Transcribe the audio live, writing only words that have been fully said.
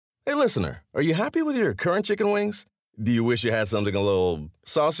Hey, listener, are you happy with your current chicken wings? Do you wish you had something a little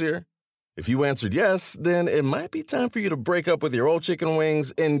saucier? If you answered yes, then it might be time for you to break up with your old chicken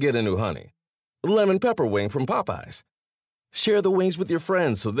wings and get a new honey. Lemon pepper wing from Popeyes. Share the wings with your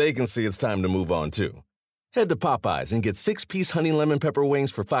friends so they can see it's time to move on, too. Head to Popeyes and get 6-piece honey lemon pepper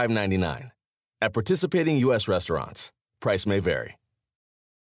wings for $5.99. At participating U.S. restaurants. Price may vary.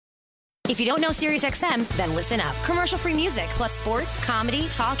 If you don't know SiriusXM, then listen up. Commercial-free music, plus sports, comedy,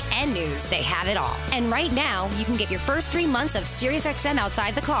 talk, and news. They have it all. And right now, you can get your first 3 months of SiriusXM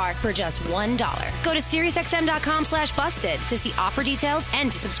outside the car for just $1. Go to SiriusXM.com/busted to see offer details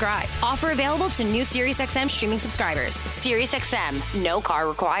and to subscribe. Offer available to new SiriusXM streaming subscribers. SiriusXM, no car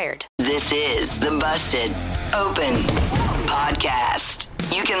required. This is the Busted Open Podcast.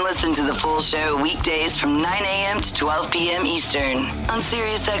 You can listen to the full show weekdays from 9 a.m. to 12 p.m. Eastern on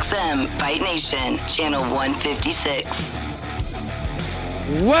SiriusXM Fight Nation, channel 156.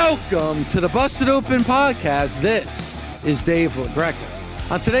 Welcome to the Busted Open Podcast. This is Dave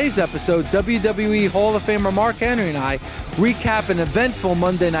LaGreca. On today's episode, WWE Hall of Famer Mark Henry and I recap an eventful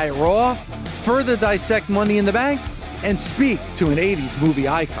Monday Night Raw, further dissect Money in the Bank, and speak to an 80s movie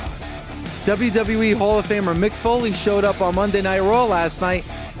icon. WWE Hall of Famer Mick Foley showed up on Monday Night Raw last night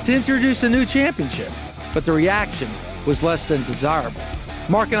to introduce a new championship, but the reaction was less than desirable.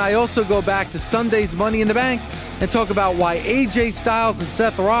 Mark and I also go back to Sunday's Money in the Bank and talk about why AJ Styles and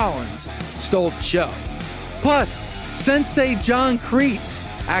Seth Rollins stole the show. Plus, Sensei John Kreese,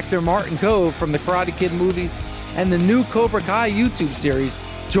 actor Martin Kove from the Karate Kid movies and the new Cobra Kai YouTube series,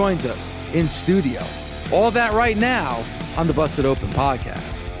 joins us in studio. All that right now on the Busted Open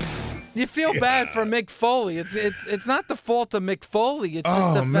Podcast. You feel bad for Mick Foley. It's not the fault of Mick Foley. It's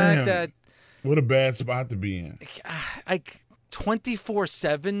just the fact that what a bad spot to be in. Like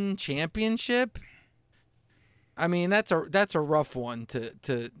 24/7 championship. I mean, that's a rough one to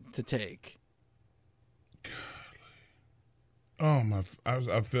take. Oh my!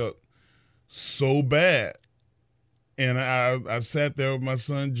 I felt so bad, and I sat there with my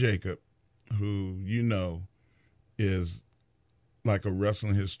son Jacob, who is like a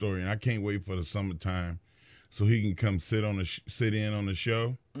wrestling historian. I can't wait for the summertime so he can come sit in on the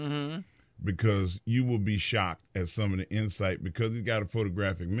show, because you will be shocked at some of the insight, because he's got a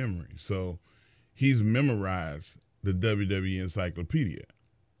photographic memory. So he's memorized the WWE encyclopedia.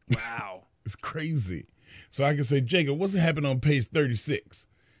 Wow. It's crazy. So I can say, Jacob, what's happening on page 36?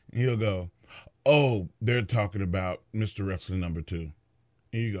 And he'll go, oh, they're talking about Mr. Wrestling number 2.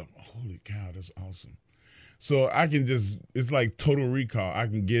 And you go, holy cow, that's awesome. So I can it's like Total Recall. I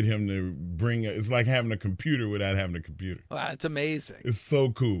can get him to it's like having a computer without having a computer. Wow, that's amazing. It's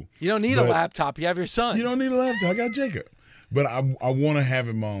so cool. You don't need a laptop. You have your son. You don't need a laptop. I got Jacob. But I want to have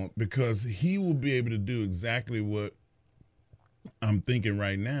him on because he will be able to do exactly what I'm thinking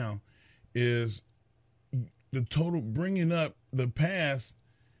right now is the total bringing up the past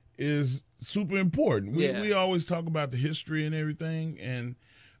is super important. We always talk about the history and everything, and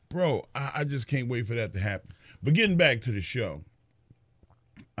bro, I just can't wait for that to happen. But getting back to the show,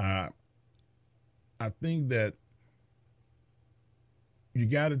 I think that you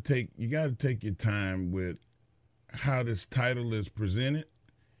got to take your time with how this title is presented,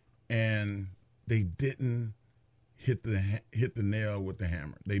 and they didn't hit the nail with the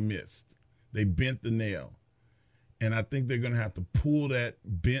hammer. They missed. They bent the nail, and I think they're going to have to pull that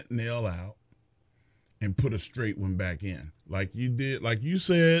bent nail out and put a straight one back in. Like you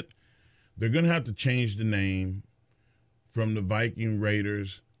said, they're going to have to change the name from the Viking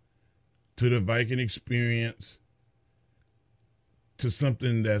Raiders to the Viking Experience to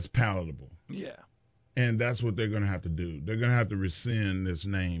something that's palatable. Yeah. And that's what they're going to have to do. They're going to have to rescind this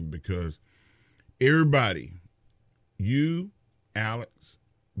name because everybody, you, Alex,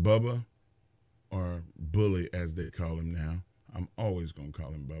 Bubba, or Bully as they call him now, I'm always going to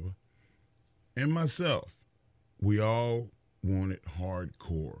call him Bubba, and myself, we all wanted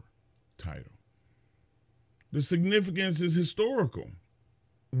hardcore title. The significance is historical.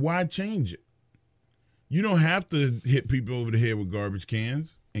 Why change it? You don't have to hit people over the head with garbage cans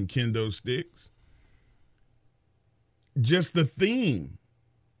and kendo sticks. Just the theme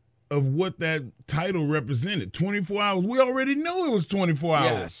of what that title represented. 24 hours. We already know it was 24 hours.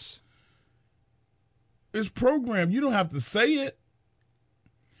 Yes. It's programmed. You don't have to say it.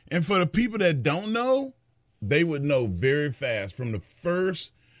 And for the people that don't know, they would know very fast from the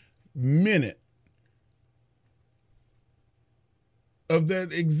first minute of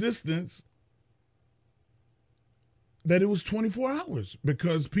that existence that it was 24 hours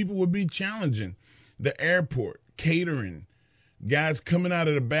because people would be challenging the airport, catering, guys coming out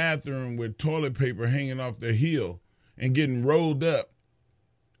of the bathroom with toilet paper hanging off their heel and getting rolled up.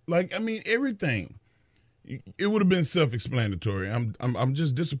 Like, I mean, everything. It would have been self-explanatory. I'm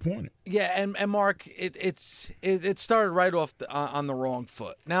just disappointed. Yeah, and Mark, it started right off on the wrong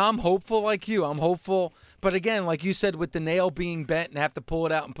foot. Now I'm hopeful like you. I'm hopeful, but again, like you said, with the nail being bent and have to pull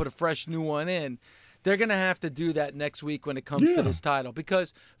it out and put a fresh new one in, they're going to have to do that next week when it comes to this title.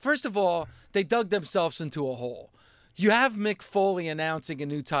 Because first of all, they dug themselves into a hole. You have Mick Foley announcing a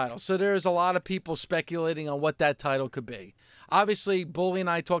new title, so there's a lot of people speculating on what that title could be. Obviously, Bully and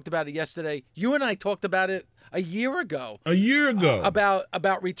I talked about it yesterday. You and I talked about it a year ago.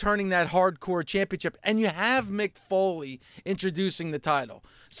 About returning that hardcore championship. And you have Mick Foley introducing the title.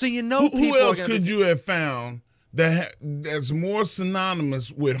 So you know people who else are could you have found that's more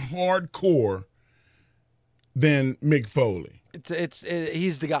synonymous with hardcore than Mick Foley?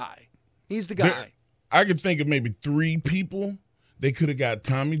 He's the guy. He's the guy. I could think of maybe 3 people. They could have got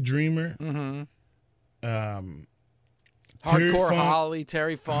Tommy Dreamer. Mm-hmm. Hardcore Holly,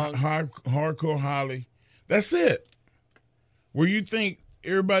 Terry Funk. Hardcore Holly. That's it. Where you think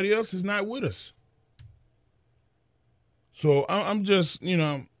everybody else is not with us. So I'm just,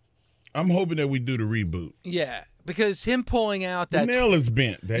 I'm hoping that we do the reboot. Yeah, because him pulling out that... The nail is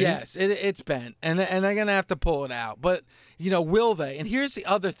bent, Dave. Yes, it's bent, and they're going to have to pull it out. But, will they? And here's the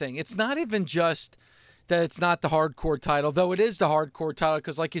other thing. It's not even just that it's not the hardcore title, though it is the hardcore title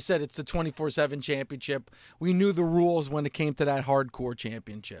because, like you said, it's the 24/7 championship. We knew the rules when it came to that hardcore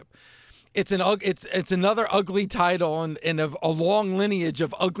championship. It's another ugly title and a long lineage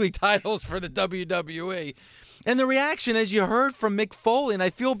of ugly titles for the WWE. And the reaction, as you heard from Mick Foley, and I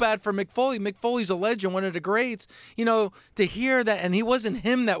feel bad for Mick Foley. Mick Foley's a legend, one of the greats. To hear that, and he wasn't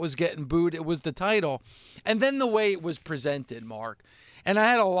him that was getting booed, it was the title. And then the way it was presented, Mark. And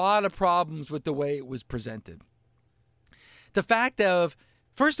I had a lot of problems with the way it was presented. The fact of,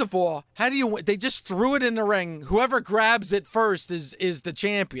 first of all, they just threw it in the ring. Whoever grabs it first is the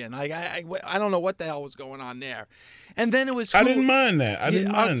champion. I don't know what the hell was going on there. And then it was. I didn't mind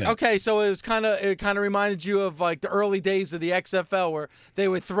that. Okay, so it kind of reminded you of like the early days of the XFL where they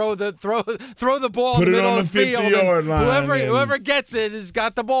would throw the ball in the middle of the field, and whoever gets it has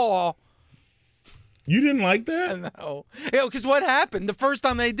got the ball. You didn't like that? No. Because what happened? The first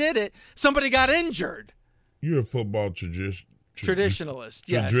time they did it, somebody got injured. You're a football traditionalist.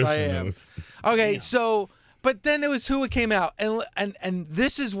 Yes, I am. Okay, so, but then it was who it came out. And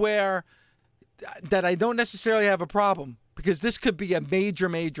this is where that I don't necessarily have a problem because this could be a major,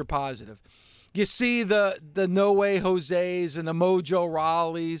 major positive. You see the No Way Jose's and the Mojo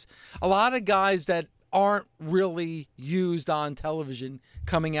Raleighs, a lot of guys that aren't really used on television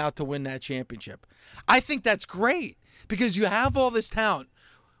coming out to win that championship. I think that's great because you have all this talent.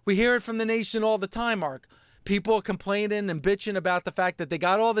 We hear it from the nation all the time, Mark. People complaining and bitching about the fact that they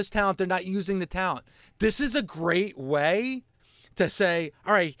got all this talent, they're not using the talent. This is a great way to say,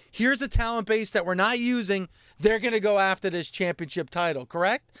 all right, here's a talent base that we're not using. They're going to go after this championship title,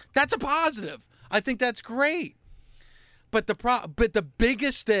 correct? That's a positive. I think that's great. But the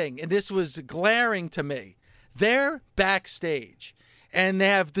biggest thing, and this was glaring to me, they're backstage. And they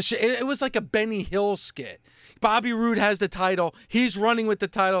have it was like a Benny Hill skit. Bobby Roode has the title. He's running with the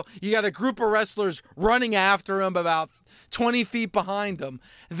title. You got a group of wrestlers running after him about 20 feet behind him.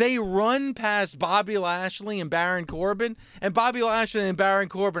 They run past Bobby Lashley and Baron Corbin, and Bobby Lashley and Baron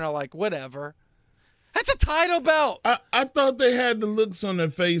Corbin are like, whatever. That's a title belt. I thought they had the looks on their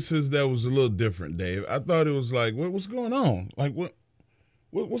faces that was a little different, Dave. I thought it was like, what's going on? Like,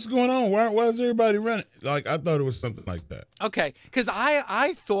 what's going on? Why is everybody running? Like, I thought it was something like that. Okay, because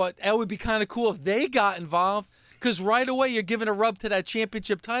I thought that would be kind of cool if they got involved, because right away you're giving a rub to that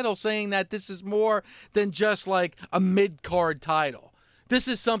championship title, saying that this is more than just like a mid-card title. This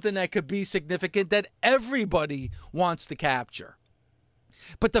is something that could be significant that everybody wants to capture.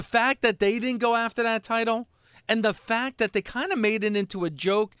 But the fact that they didn't go after that title, and the fact that they kind of made it into a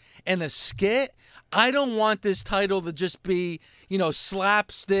joke and a skit, I don't want this title to just be,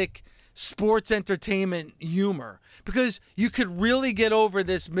 slapstick sports entertainment humor, because you could really get over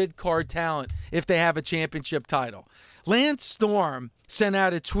this mid-card talent if they have a championship title. Lance Storm sent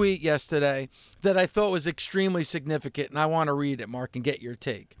out a tweet yesterday that I thought was extremely significant, and I want to read it, Mark, and get your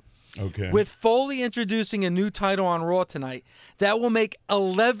take. Okay. With Foley introducing a new title on Raw tonight, that will make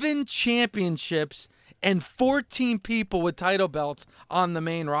 11 championships and 14 people with title belts on the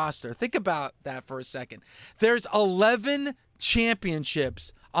main roster. Think about that for a second. There's 11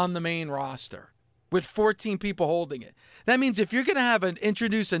 championships on the main roster with 14 people holding it. That means if you're going to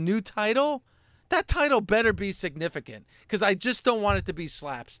introduce a new title, that title better be significant, because I just don't want it to be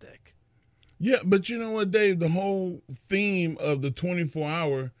slapstick. Yeah, but you know what, Dave? The whole theme of the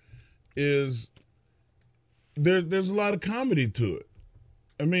 24-hour is there's a lot of comedy to it.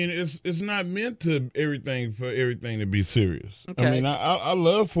 I mean, it's not meant to everything to be serious. Okay. I mean, I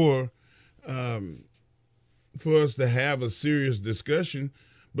love for us to have a serious discussion,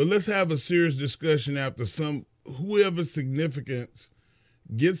 but let's have a serious discussion after whoever significance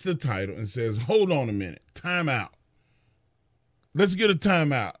gets the title and says, "Hold on a minute, time out. Let's get a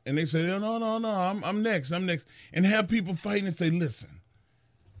timeout." And they say, "No, I'm next, and have people fighting and say, "Listen,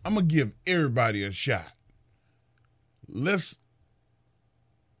 I'm gonna give everybody a shot. Let's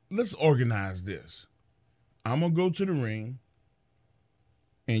organize this. I'm gonna go to the ring,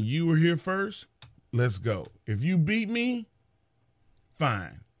 and you were here first. Let's go. If you beat me,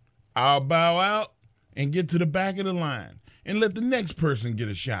 fine. I'll bow out and get to the back of the line and let the next person get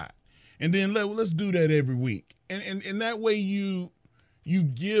a shot. And then let's do that every week. And that way you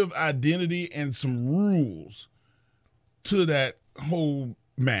give identity and some rules to that whole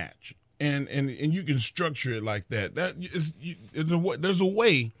match. And you can structure it like that. There's a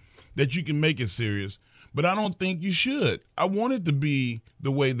way that you can make it serious, but I don't think you should. I want it to be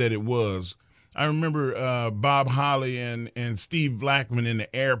the way that it was. I remember Bob Holly and Steve Blackman in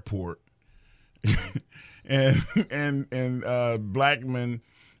the airport, and Blackman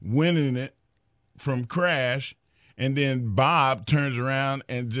winning it from Crash, and then Bob turns around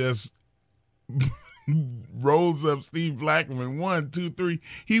and just rolls up Steve Blackman. 1, 2, 3.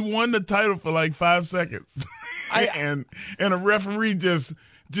 He won the title for like 5 seconds, and a referee just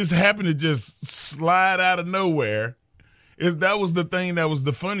happened to just slide out of nowhere. That was the thing that was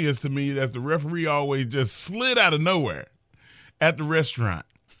the funniest to me, that the referee always just slid out of nowhere at the restaurant,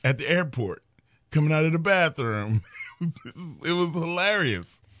 at the airport, coming out of the bathroom. It was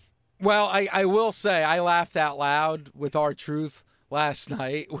hilarious. Well, I will say I laughed out loud with R-Truth last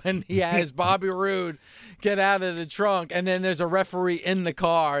night when he has Bobby Roode get out of the trunk, and then there's a referee in the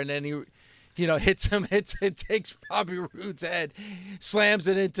car, and then he hits him, it takes Bobby Roode's head, slams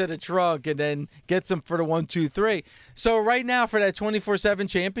it into the trunk, and then gets him for the 1, 2, 3. So right now for that 24/7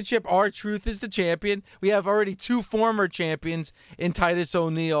 championship, R-Truth is the champion. We have already 2 former champions in Titus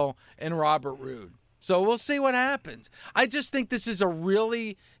O'Neil and Robert Roode. So we'll see what happens. I just think this is a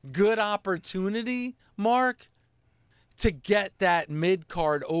really good opportunity, Mark, to get that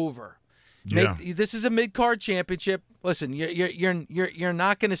mid-card over. Yeah. This is a mid-card championship. Listen, you're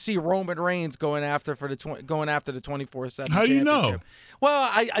not going to see Roman Reigns going after the 24/7. How do you know? Well,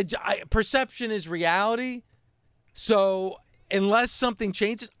 I perception is reality. So unless something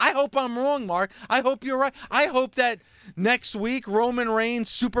changes, I hope I'm wrong, Mark. I hope you're right. I hope that next week Roman Reigns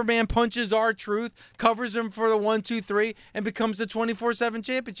Superman punches R-Truth, covers him for the 1, 2, 3, and becomes the 24/7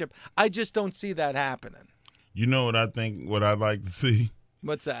 championship. I just don't see that happening. You know what I think? What I'd like to see.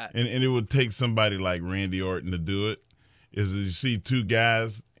 What's that? And it would take somebody like Randy Orton to do it. Is you see 2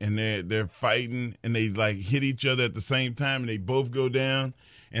 guys and they're fighting and they like hit each other at the same time and they both go down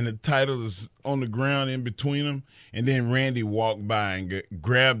and the title is on the ground in between them, and then Randy walked by and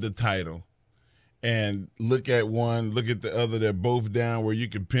grabbed the title and look at one, look at the other. They're both down where you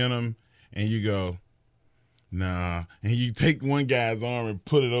can pin them, and you go, nah. And you take one guy's arm and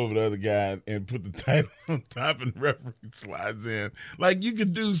put it over the other guy and put the title on top, and the referee slides in. Like, you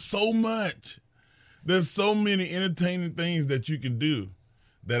could do so much. There's so many entertaining things that you can do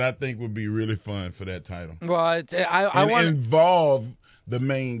that I think would be really fun for that title. Well, I want to involve the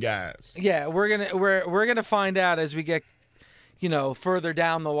main guys. Yeah, we're gonna find out as we get, further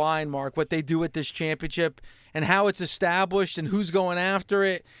down the line, Mark, what they do with this championship and how it's established and who's going after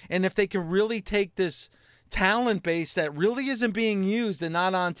it, and if they can really take this talent base that really isn't being used and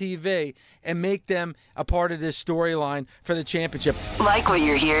not on TV and make them a part of this storyline for the championship. Like what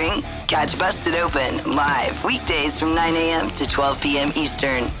you're hearing? Catch Busted Open live weekdays from 9 a.m. to 12 p.m.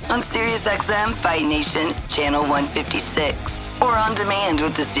 Eastern on SiriusXM Fight Nation Channel 156 or on demand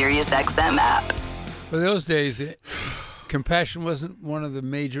with the SiriusXM app. For those days, compassion wasn't one of the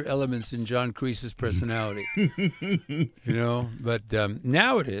major elements in John Kreese's personality, but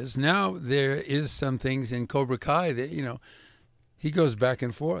now it is. Now there is some things in Cobra Kai that, he goes back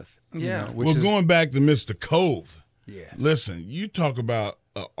and forth. Yeah. Going back to Mr. Cove. Yes. Listen, you talk about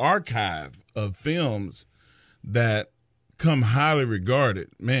an archive of films that come highly regarded.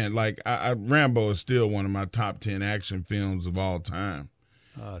 Man, like Rambo is still one of my top 10 action films of all time.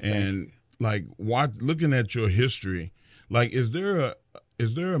 And like looking at your history, like, is there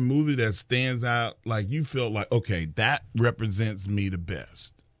a movie that stands out, like you felt like, okay, that represents me the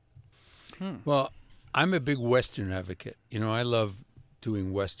best? Well, I'm a big Western advocate. I love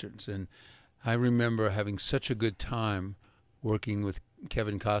doing Westerns, and I remember having such a good time working with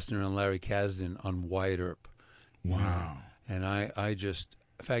Kevin Costner and Larry Kasdan on Wyatt Earp.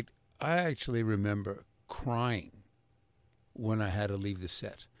 when I had to leave the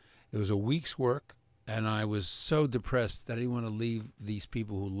set. It was a week's work, and I was so depressed that I didn't want to leave these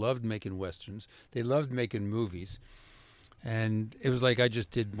people who loved making Westerns. They loved making movies. And it was like I just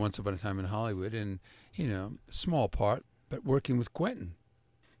did Once Upon a Time in Hollywood, and, small part, but working with Quentin.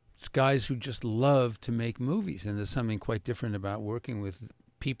 It's guys who just love to make movies, and there's something quite different about working with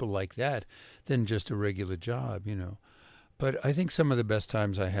people like that than just a regular job, But I think some of the best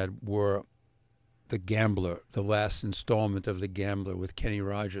times I had were The Gambler, the last installment of The Gambler with Kenny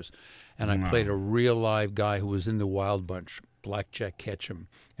Rogers. And I played a real live guy who was in the Wild Bunch, Blackjack Ketchum.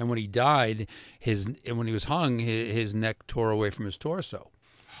 And when he died, when he was hung, his neck tore away from his torso,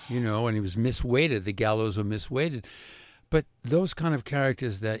 and he was misweighted. The gallows were misweighted. But those kind of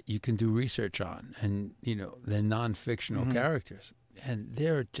characters that you can do research on, and, they're non-fictional characters, and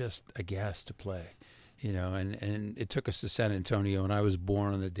they're just a gas to play, and it took us to San Antonio, and I was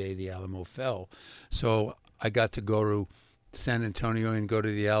born on the day the Alamo fell. So I got to go to San Antonio and go to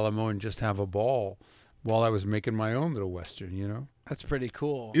the Alamo and just have a ball while I was making my own little Western, That's pretty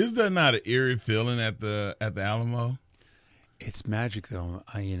cool. Is there not an eerie feeling at the Alamo? It's magic, though.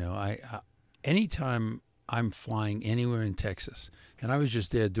 I anytime I'm flying anywhere in Texas, and I was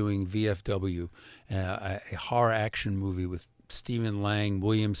just there doing VFW, a horror action movie with Stephen Lang,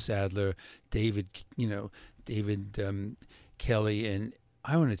 William Sadler, David Kelly, and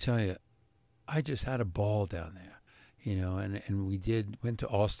I want to tell you, I just had a ball down there, and we went to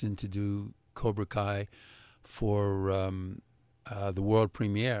Austin to do Cobra Kai for the world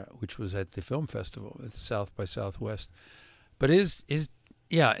premiere, which was at the film festival at the South by Southwest. But it is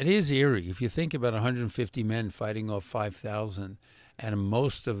eerie. If you think about 150 men fighting off 5,000, and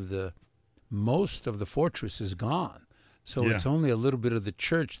most of the fortress is gone. So it's only a little bit of the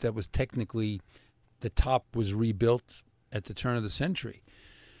church that was technically, the top was rebuilt at the turn of the century.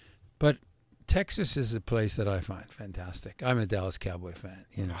 But Texas is a place that I find fantastic. I'm a Dallas Cowboy fan,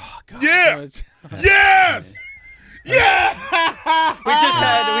 Oh, God. Yeah. Yes. Yeah. We just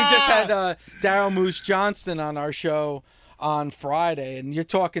had Daryl Moose Johnston on our show on Friday, and you're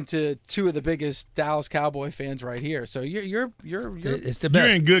talking to two of the biggest Dallas Cowboy fans right here. So you're it's the best.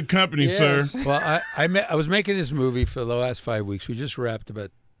 You're in good company, Yes. sir. Well, I was making this movie for the last 5 weeks. We just wrapped about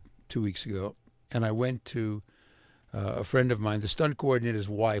 2 weeks ago, and I went to a friend of mine. The stunt coordinator's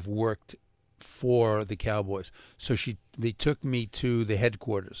wife worked for the Cowboys, so they took me to the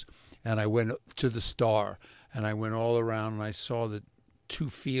headquarters, and I went to the Star, and I went all around, and I saw the 2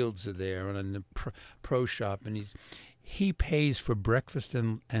 fields are there, and in the pro shop, and he pays for breakfast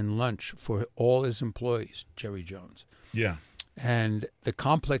and lunch for all his employees, Jerry Jones. Yeah. And the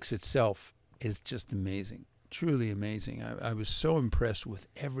complex itself is just amazing, truly amazing. I was so impressed with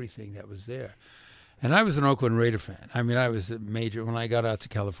everything that was there. And I was an Oakland Raider fan. I mean, I was a major, when I got out to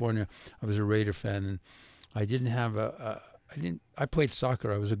California, I was a Raider fan, and I didn't have I played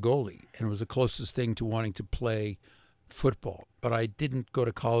soccer. I was a goalie, and it was the closest thing to wanting to play football. But I didn't go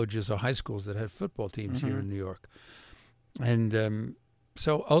to colleges or high schools that had football teams here in New York. And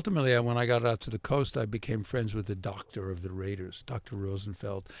so ultimately, when I got out to the coast, I became friends with the doctor of the Raiders, Dr.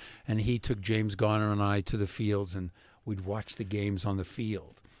 Rosenfeld, and he took James Garner and I to the fields, and we'd watch the games on the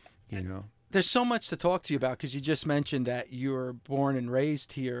field, There's so much to talk to you about, because you just mentioned that you were born and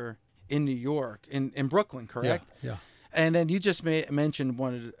raised here in New York, in Brooklyn, correct? Yeah. And then you just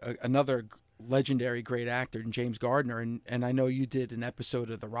mentioned another legendary great actor, James Gardner, and I know you did an episode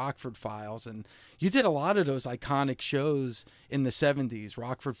of the Rockford Files, and you did a lot of those iconic shows in the 70s,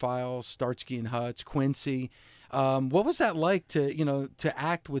 Rockford Files, Starsky and Hutch, Quincy. What was that like to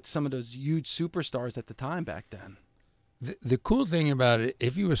act with some of those huge superstars at the time back then? The cool thing about it,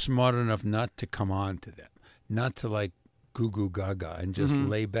 if you were smart enough not to come on to them, not to like goo goo gaga and just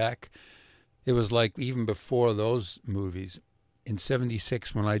lay back, it was like even before those movies. In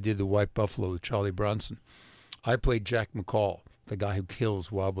 76, when I did The White Buffalo with Charlie Bronson, I played Jack McCall, the guy who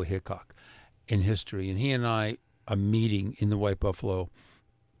kills Wobbly Hickok in history. And he and I are meeting in The White Buffalo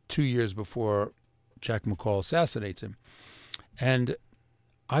 2 years before Jack McCall assassinates him. And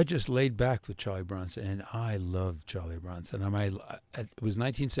I just laid back with Charlie Bronson, and I loved Charlie Bronson. It was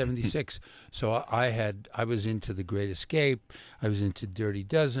 1976, so I was into The Great Escape, I was into Dirty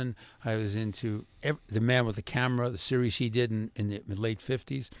Dozen, I was into The Man with the Camera, the series he did in the late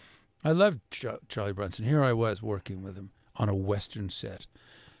 50s. I loved Charlie Bronson. Here I was working with him on a Western set,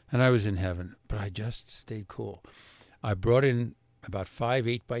 and I was in heaven, but I just stayed cool. I brought in about 5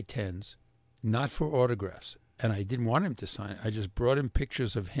 8x10s, not for autographs. And I didn't want him to sign it. I just brought him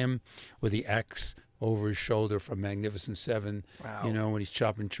pictures of him with the axe over his shoulder from Magnificent Seven. Wow. When he's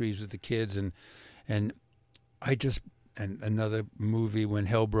chopping trees with the kids, and I just and another movie when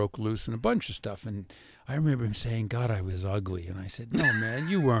hell broke loose and a bunch of stuff. And I remember him saying, God, I was ugly. And I said, no, man,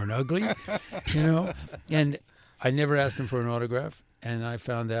 you weren't ugly, you know. And I never asked him for an autograph. And I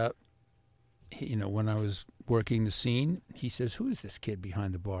found out, you know, when I was working the scene, he says, who is this kid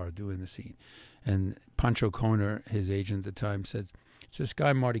behind the bar doing the scene? And Pancho Coner, his agent at the time, said, it's this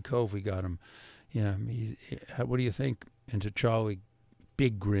guy, Marty Cove, we got him. You know, what do you think? And to Charlie,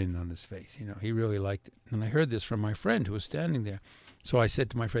 big grin on his face. You know, he really liked it. And I heard this from my friend who was standing there. So I said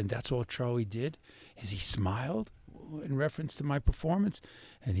to my friend, that's all Charlie did? Is he smiled in reference to my performance?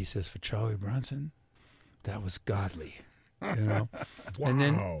 And he says, for Charlie Bronson, that was godly. You know? Wow.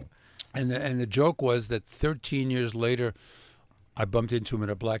 And then, and the joke was that 13 years later, I bumped into him at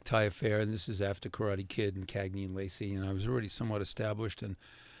a black tie affair, and this is after Karate Kid and Cagney and Lacey, and I was already somewhat established. And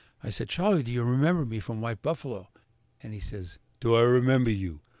I said, Charlie, do you remember me from White Buffalo? And he says, do I remember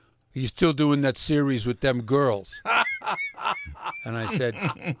you? Are you still doing that series with them girls? And I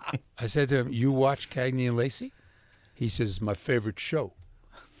said to him, you watch Cagney and Lacey? He says, my favorite show.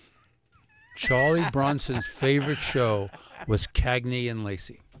 Charlie Bronson's favorite show was Cagney and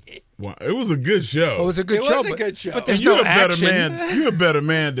Lacey. Well, it was a good show. It was a good show. But there's you're no action. You're a better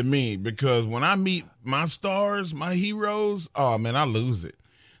man than me, because when I meet my stars, my heroes, oh man, I lose it.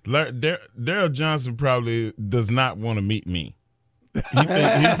 Daryl Johnson probably does not want to meet me. He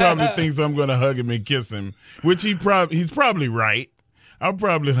probably thinks I'm going to hug him and kiss him, which he's probably right. I'll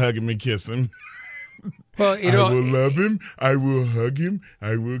probably hug him and kiss him. Well, you know, I will love him. I will hug him.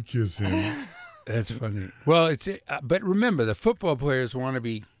 I will kiss him. That's funny. Well, but remember, the football players want to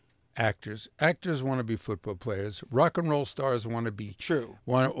be actors. Actors want to be football players. Rock and roll stars want to be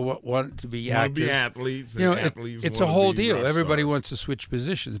want to be actors. Want to be athletes. You know, athletes it's a whole deal. rock Everybody stars. wants to switch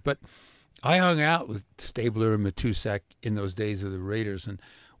positions. But I hung out with Stabler and Matusak in those days of the Raiders, and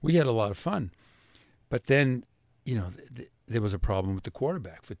we had a lot of fun. But then, you know, there was a problem with the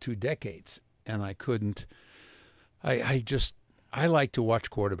quarterback for 2 decades, and I couldn't. I like to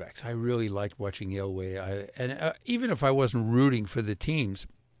watch quarterbacks. I really liked watching Elway. Even if I wasn't rooting for the teams,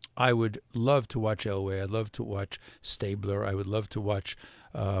 I would love to watch Elway. I'd love to watch Stabler. I would love to watch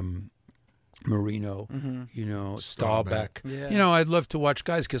Marino, you know, Staubach. Yeah. You know, I'd love to watch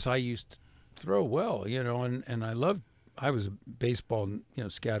guys because I used to throw well, you know, and I was a baseball, you know,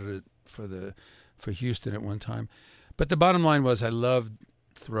 scouted for Houston at one time. But the bottom line was I loved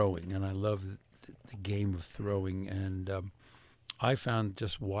throwing, and I loved the game of throwing. And I found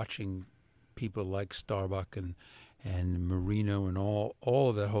just watching people like Staubach and Marino and all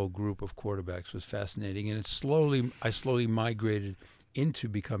of that whole group of quarterbacks was fascinating. And I slowly migrated into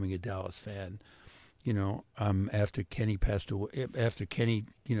becoming a Dallas fan. You know, after Kenny passed away, after Kenny,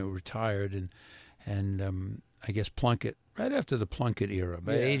 you know, retired, and I guess Plunkett, right after the Plunkett era,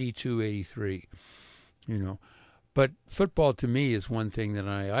 by 82, 83, you know. But football to me is one thing that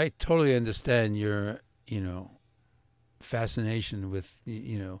I totally understand your, you know, fascination with,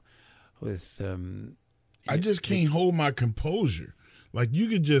 you know, with. I just can't hold my composure. Like, you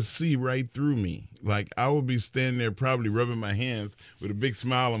could just see right through me. Like, I would be standing there probably rubbing my hands with a big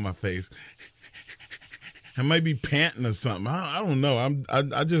smile on my face. I might be panting or something. I don't know.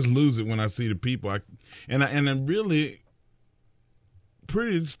 I just lose it when I see the people. I'm really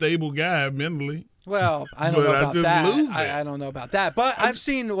pretty stable guy mentally. Well, I don't know about lose that. I don't know about that. But I've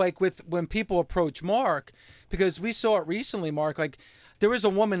seen, like, when people approach Mark, because we saw it recently, Mark, like, there was a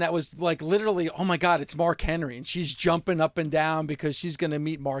woman that was like literally, oh my God, it's Mark Henry. And she's jumping up and down because she's going to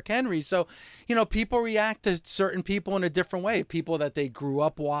meet Mark Henry. So, you know, people react to certain people in a different way. People that they grew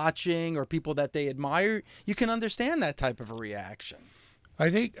up watching or people that they admire. You can understand that type of a reaction. I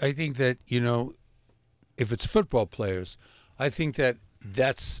think that, you know, if it's football players, I think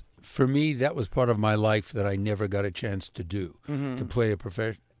that's, for me, that was part of my life that I never got a chance to do, to play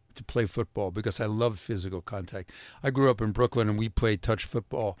football, because I love physical contact. I grew up in Brooklyn and we played touch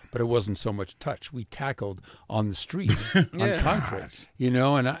football, but it wasn't so much touch. We tackled on the streets, on concrete, you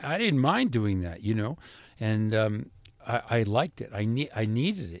know, and I didn't mind doing that, you know, and I liked it. I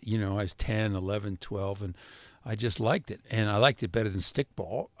needed it, you know. I was 10, 11, 12, and I just liked it, and I liked it better than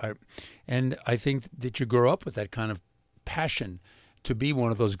stickball. And I think that you grow up with that kind of passion to be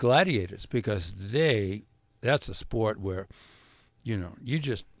one of those gladiators, because that's a sport where, you know,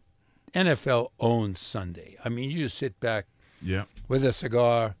 NFL owns Sunday. I mean, you just sit back with a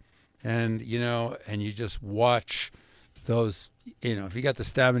cigar and, you know, and you just watch those, you know, if you got the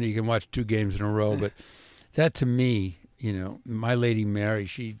stamina, you can watch 2 games in a row. But that, to me, you know, my lady Mary,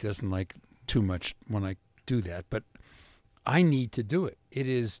 she doesn't like too much when I do that, but I need to do it. It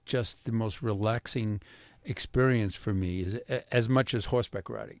is just the most relaxing experience for me, as much as horseback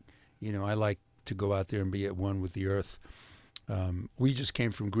riding. You know, I like to go out there and be at one with the earth. We just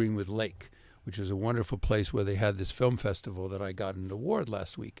came from Greenwood Lake, which is a wonderful place where they had this film festival that I got an award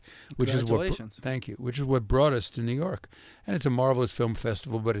last week. Congratulations. Thank you. Which is what brought us to New York. And it's a marvelous film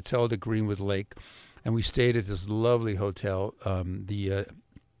festival, but it's held at Greenwood Lake. And we stayed at this lovely hotel, the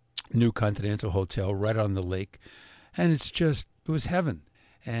New Continental Hotel, right on the lake. And it was heaven.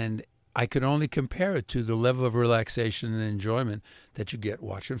 And I could only compare it to the level of relaxation and enjoyment that you get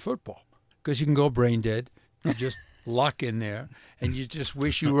watching football. Because you can go brain dead, you just lock in there, and you just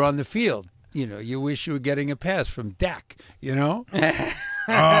wish you were on the field. You know, you wish you were getting a pass from Dak, you know? Oh,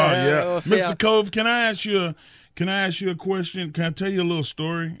 yeah. Mr. Cove, can I ask you a question? Can I tell you a little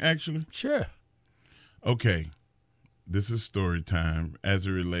story, actually? Sure. Okay. This is story time as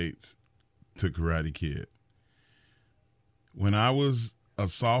it relates to Karate Kid. When I was a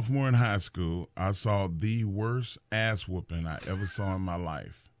sophomore in high school, I saw the worst ass whooping I ever saw in my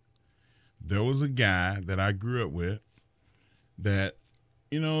life. There was a guy that I grew up with that,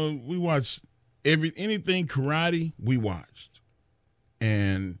 you know, we watched anything karate, we watched.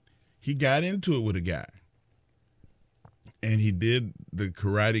 And he got into it with a guy. And he did the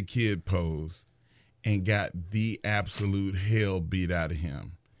Karate Kid pose and got the absolute hell beat out of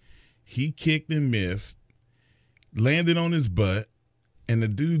him. He kicked and missed, landed on his butt, and the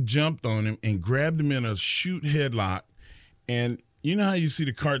dude jumped on him and grabbed him in a shoot headlock. And you know how you see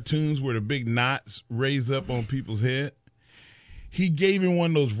the cartoons where the big knots raise up on people's head? He gave him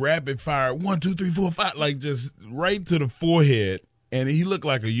one of those rapid fire 1, 2, 3, 4, 5, like just right to the forehead, and he looked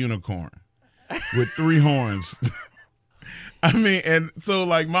like a unicorn with 3 horns. I mean, and so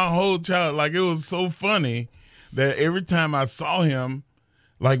like my whole child, like it was so funny that every time I saw him,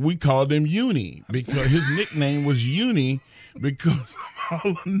 like we called him Uni because his nickname was Uni because of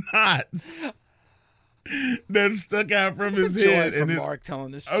all the knots that stuck out from his head. And Mark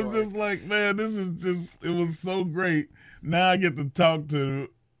telling this story. I was just like, man, it was so great. Now I get to talk to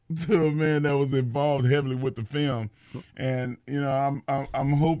a man that was involved heavily with the film, and you know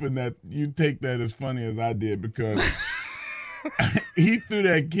I'm hoping that you take that as funny as I did because he threw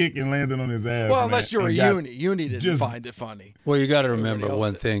that kick and landed on his ass. Well, unless you're a Uni. Uni didn't find it funny. Well, you got to remember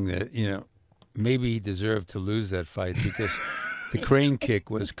one thing that, you know, maybe he deserved to lose that fight because the crane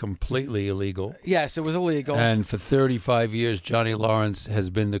kick was completely illegal. Yes, it was illegal. And for 35 years, Johnny Lawrence has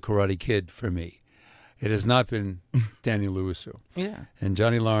been the Karate Kid for me. It has not been Daniel LaRusso. Yeah. And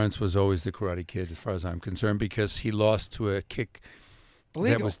Johnny Lawrence was always the Karate Kid as far as I'm concerned because he lost to a kick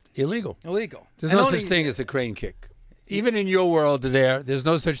that was illegal. Illegal. There's no such thing as the crane kick. Even in your world there's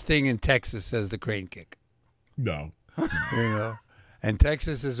no such thing in Texas as the crane kick. No. You know? And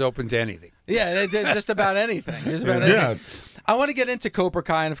Texas is open to anything. Yeah, they did just about anything. Just about anything. I want to get into Cobra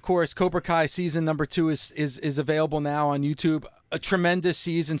Kai, and of course, Cobra Kai season number 2 is available now on YouTube. A tremendous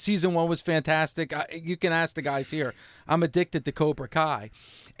season. Season 1 was fantastic. You can ask the guys here. I'm addicted to Cobra Kai.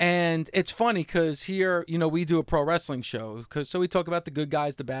 And it's funny because here, you know, we do a pro wrestling show. So we talk about the good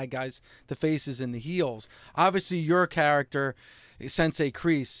guys, the bad guys, the faces, and the heels. Obviously, your character, Sensei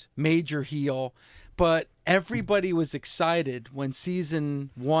Kreese, major heel. But everybody was excited when season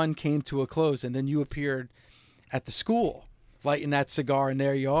 1 came to a close. And then you appeared at the school, lighting that cigar, and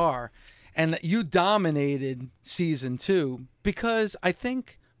there you are. And you dominated season 2 because I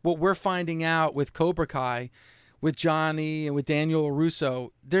think what we're finding out with Cobra Kai, with Johnny and with Daniel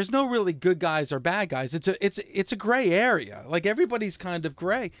LaRusso, there's no really good guys or bad guys. It's a gray area. Like everybody's kind of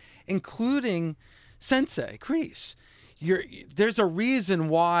gray, including Sensei Kreese. There's a reason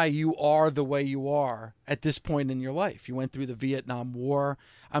why you are the way you are at this point in your life. You went through the Vietnam War.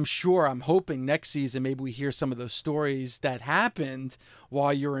 I'm hoping next season maybe we hear some of those stories that happened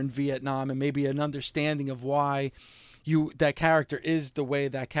while you're in Vietnam and maybe an understanding of why that character is the way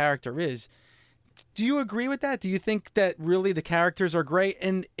that character is. Do you agree with that? Do you think that really the characters are great?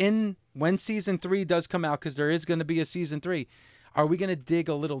 And when season 3 does come out, because there is going to be a season 3, are we going to dig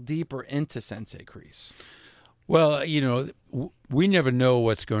a little deeper into Sensei Kreese? Well, you know, we never know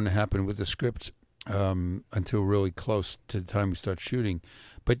what's going to happen with the script until really close to the time we start shooting.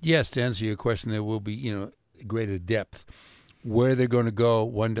 But yes, to answer your question, there will be, you know, greater depth. Where they're going to go,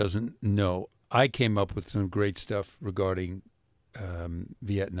 one doesn't know. I came up with some great stuff regarding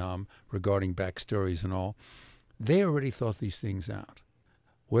Vietnam, regarding backstories and all. They already thought these things out.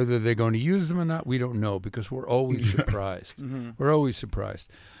 Whether they're going to use them or not, we don't know because we're always surprised. Mm-hmm. We're always surprised.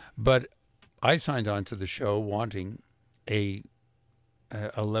 But I signed on to the show wanting a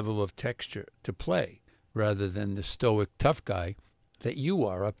level of texture to play rather than the stoic tough guy that you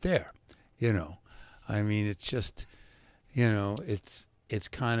are up there. You know, I mean, it's just, you know, it's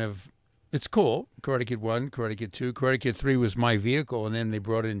kind of it's cool. Karate Kid 1, Karate Kid 2, Karate Kid 3 was my vehicle, and then they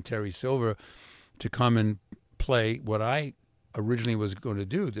brought in Terry Silver to come and play what I originally was going to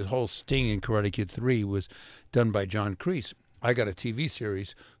do. The whole sting in Karate Kid 3 was done by John Kreese. I got a TV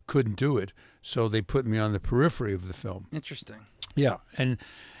series, couldn't do it, so they put me on the periphery of the film. Interesting. Yeah, and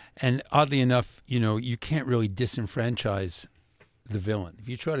oddly enough, you can't really disenfranchise the villain. If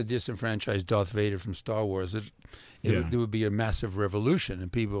you try to disenfranchise Darth Vader from Star Wars, there would be a massive revolution,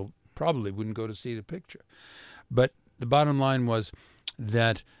 and people probably wouldn't go to see the picture. But the bottom line was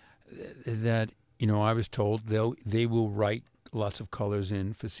that I was told they will write lots of colors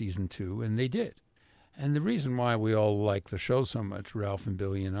in for season 2, and they did. And the reason why we all like the show so much, Ralph and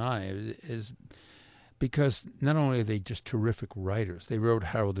Billy and I, is because not only are they just terrific writers, they wrote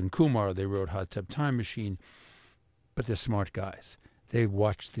Harold and Kumar, they wrote Hot Tub Time Machine, but they're smart guys. They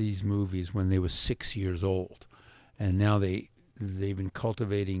watched these movies when they were 6 years old, and now they've been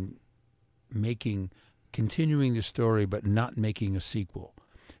continuing the story, but not making a sequel,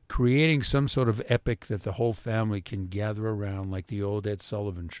 creating some sort of epic that the whole family can gather around, like the old Ed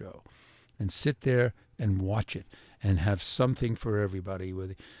Sullivan Show, and sit there and watch it and have something for everybody.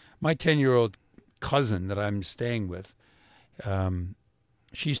 My 10-year-old cousin that I'm staying with,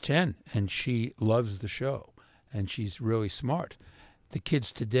 she's 10 and she loves the show and she's really smart. The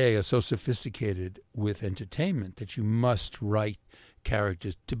kids today are so sophisticated with entertainment that you must write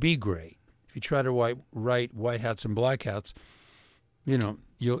characters to be gray. If you try to write white hats and black hats,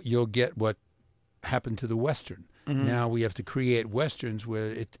 you'll get what happened to the Western. Mm-hmm. Now we have to create Westerns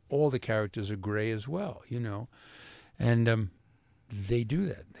where all the characters are gray as well, and they do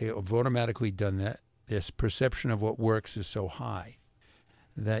that. They have automatically done that. This perception of what works is so high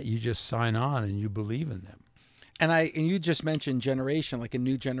that you just sign on and you believe in them. And you just mentioned generation, like a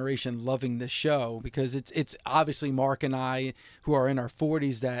new generation loving this show, because it's obviously Mark and I who are in our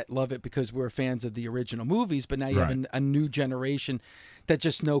 40s that love it because we're fans of the original movies, but now you have a new generation that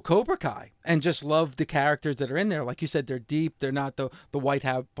just know Cobra Kai and just love the characters that are in there. Like you said, they're deep. They're not the white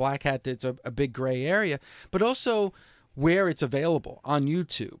hat, black hat that's a big gray area, but also where it's available on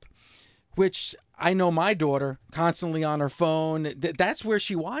YouTube, which I know my daughter constantly on her phone. That's where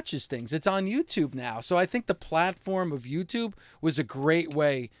she watches things. It's on YouTube now. So I think the platform of YouTube was a great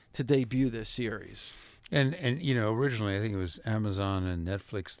way to debut this series. And originally I think it was Amazon and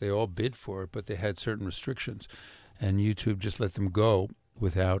Netflix. They all bid for it, but they had certain restrictions. And YouTube just let them go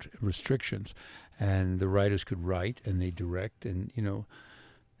without restrictions. And the writers could write and they direct and,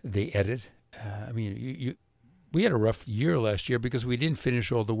 they edit. We had a rough year last year because we didn't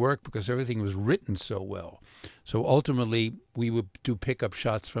finish all the work because everything was written so well. So ultimately, we would do pickup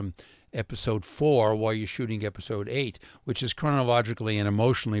shots from episode 4 while you're shooting episode 8, which is chronologically and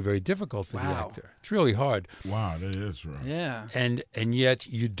emotionally very difficult for the actor. It's really hard. Wow, that is rough. Yeah. And yet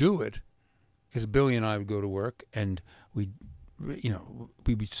you do it because Billy and I would go to work and we'd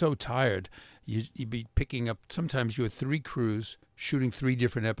be so tired. You'd be picking up, sometimes you had 3 crews shooting 3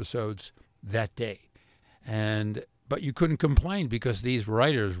 different episodes that day. But you couldn't complain because these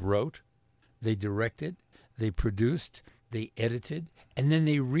writers wrote, they directed, they produced, they edited, and then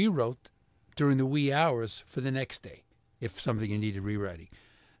they rewrote during the wee hours for the next day if something needed rewriting.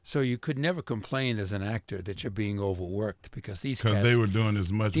 So you could never complain as an actor that you're being overworked because because they were doing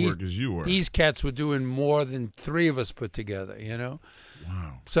as much work as you were. These cats were doing more than 3 of us put together,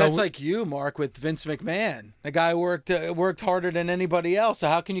 Wow. So that's like you, Mark, with Vince McMahon. The guy worked harder than anybody else. So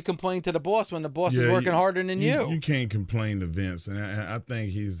how can you complain to the boss when the boss is working harder than you? You can't complain to Vince. And I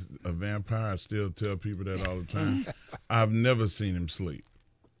think he's a vampire. I still tell people that all the time. I've never seen him sleep.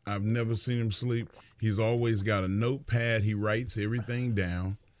 He's always got a notepad. He writes everything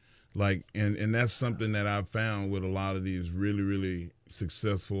down. And that's something that I've found with a lot of these really, really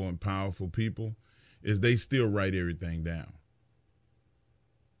successful and powerful people is they still write everything down.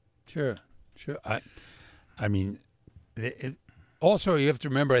 Sure. Also, you have to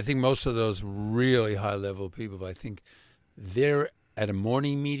remember, I think most of those really high-level people, I think they're at a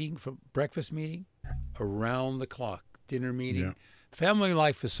morning meeting, for breakfast meeting, around the clock, dinner meeting. Yeah. Family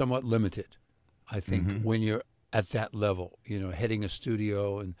life is somewhat limited, I think, when you're at that level, heading a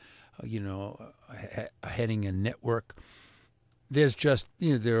studio and, heading a network. There's just,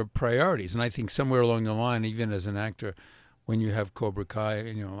 there are priorities. And I think somewhere along the line, even as an actor, when you have Cobra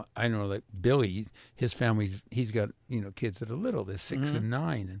Kai, I know like Billy, his family, he's got, kids that are little, they're 6 and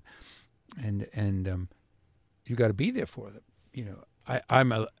 9. And you got to be there for them.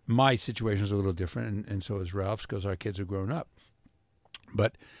 My situation is a little different, and so is Ralph's because our kids are grown up.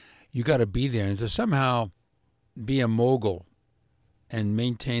 But you got to be there. And to somehow be a mogul and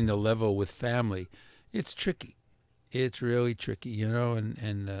maintain the level with family, it's tricky. It's really tricky,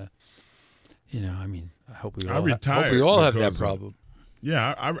 You know, I mean, I hope we I all, retired hope we all have that because of- problem.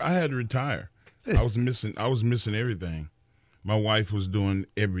 Yeah, I had to retire. I was missing everything. My wife was doing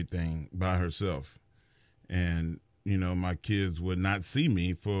everything by herself, and you know, my kids would not see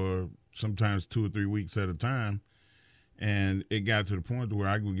me for sometimes 2 or 3 weeks at a time, and it got to the point where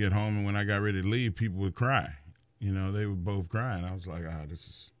I would get home, and when I got ready to leave, people would cry. You know, they would both cry, and I was like,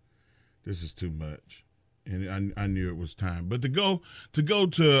 this is too much, and I knew it was time. But to go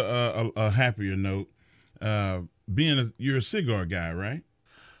to a happier note, you're a cigar guy, right?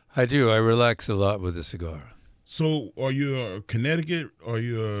 I do. I relax a lot with a cigar. So, are you a Connecticut or are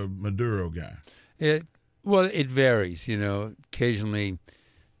you a Maduro guy? It varies. You know, occasionally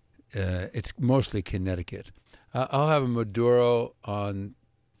it's mostly Connecticut. I'll have a Maduro on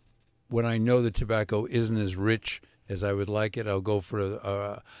when I know the tobacco isn't as rich as I would like it. I'll go for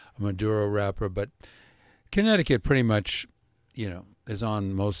a Maduro wrapper, but Connecticut pretty much, you know, is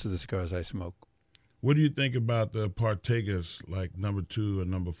on most of the cigars I smoke. What do you think about the Partagas, like number 2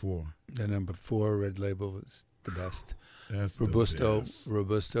 and number 4? The number 4 Red Label is the best. That's Robusto, the best.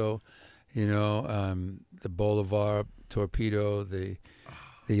 Robusto, you know, the Bolivar Torpedo, the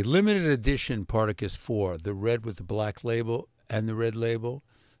limited edition Partagas 4, the red with the black label and the red label,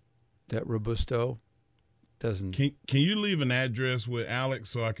 that Robusto doesn't. Can you leave an address with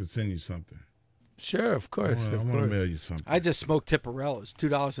Alex so I can send you something? Sure, of course. I want to mail you something. I just smoked Tipperellos,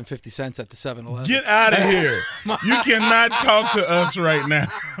 $2.50 at the 7-Eleven. Get out of here. You cannot talk to us right now.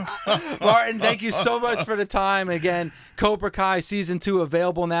 Martin, thank you so much for the time. Again, Cobra Kai Season 2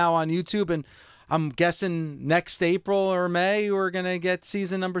 available now on YouTube, and I'm guessing next April or May we're going to get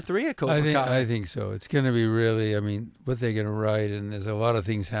season number 3 of Cobra Kai. I think so. It's going to be really, I mean, what they're going to write, and there's a lot of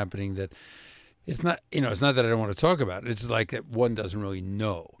things happening that it's not, you know, it's not that I don't want to talk about it. It's like that one doesn't really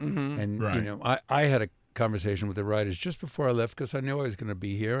know. Mm-hmm. And, Right. you know, I had a conversation with the writers just before I left because I knew I was going to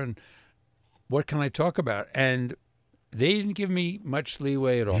be here, and what can I talk about? And they didn't give me much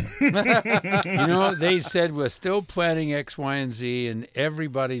leeway at all. You know, they said, we're still planning X, Y, and Z, and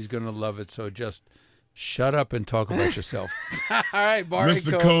everybody's going to love it, so just shut up and talk about yourself. All right, Martin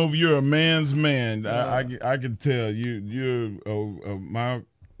Mr. Cove. Cove, you're a man's man. I can tell you're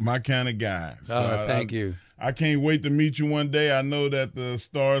my kind of guy. So Thank you. I can't wait to meet you one day. I know that the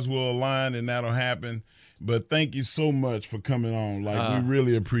stars will align and that'll happen. But thank you so much for coming on. We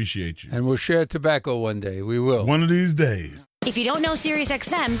really appreciate you. And we'll share tobacco one day. We will. One of these days. If you don't know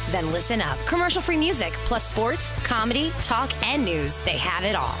SiriusXM, then listen up. Commercial-free music, plus sports, comedy, talk, and news. They have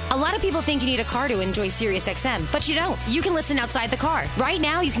it all. A lot of people think you need a car to enjoy SiriusXM, but you don't. You can listen outside the car. Right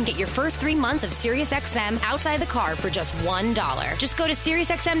now, you can get your first 3 months of SiriusXM outside the car for just $1. Just go to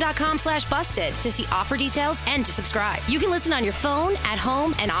SiriusXM.com/busted to see offer details and to subscribe. You can listen on your phone, at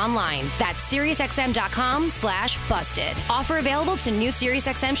home, and online. That's SiriusXM.com/busted. Offer available to new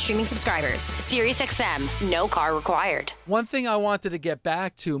SiriusXM streaming subscribers. SiriusXM, no car required. One thing I wanted to get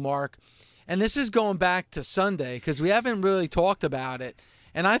back to, Mark, and this is going back to Sunday because we haven't really talked about it,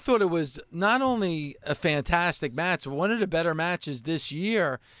 and I thought it was not only a fantastic match, but one of the better matches this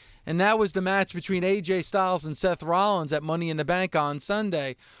year, and that was the match between AJ Styles and Seth Rollins at Money in the Bank on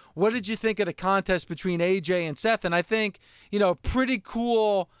Sunday. What did you think of the contest between AJ and Seth? And I think, you know, pretty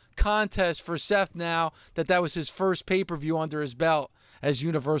cool contest for Seth now that was his first pay-per-view under his belt as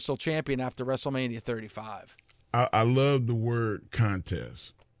Universal Champion after WrestleMania 35. I love the word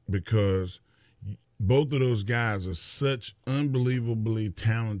contest because both of those guys are such unbelievably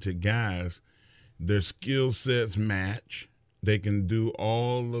talented guys. Their skill sets match. They can do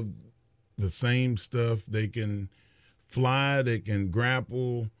all of the same stuff. They can fly. They can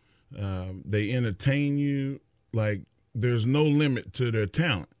grapple. They entertain you. Like, there's no limit to their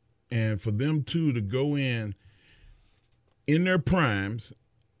talent. And for them two to go in their primes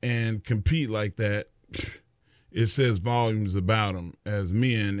and compete like that, it says volumes about them as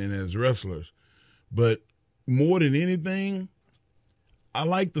men and as wrestlers. But more than anything, I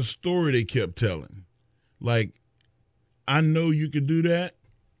like the story they kept telling. Like, I know you could do that.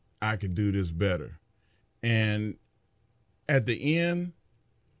 I could do this better. And at the end,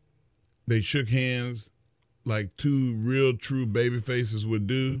 they shook hands like two real true baby faces would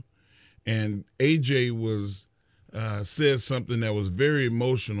do. And AJ was said something that was very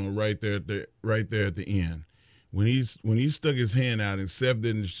emotional right there at the end. When he stuck his hand out and Seth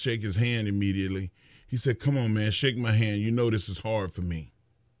didn't shake his hand immediately, he said, "Come on, man, shake my hand. You know this is hard for me."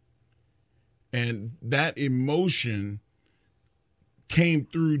 And that emotion came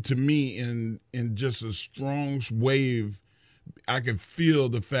through to me in just a strong wave. I could feel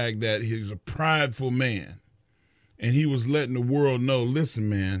the fact that he's a prideful man. And he was letting the world know, listen,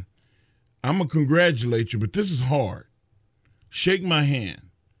 man, I'm going to congratulate you, but this is hard. Shake my hand.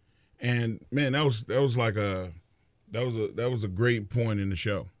 And man, that was a great point in the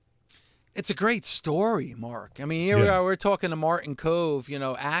show. It's a great story, Mark. I mean, here we are, we're talking to Martin Kove,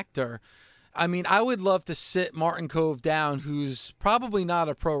 actor. I mean, I would love to sit Martin Kove down, who's probably not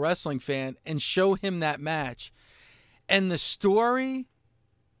a pro wrestling fan, and show him that match. And the story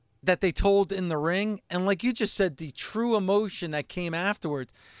that they told in the ring, and like you just said, the true emotion that came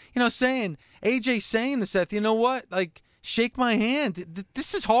afterwards. AJ saying to Seth, you know what? Like, shake my hand.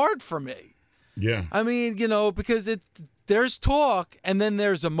 This is hard for me. Yeah. I mean, because there's talk and then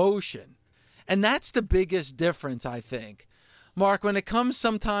there's emotion. And that's the biggest difference, I think. Mark, when it comes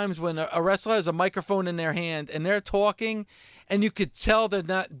sometimes when a wrestler has a microphone in their hand and they're talking and you could tell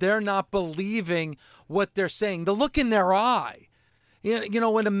they're not believing what they're saying, the look in their eye.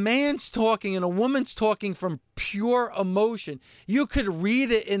 When a man's talking and a woman's talking from pure emotion, you could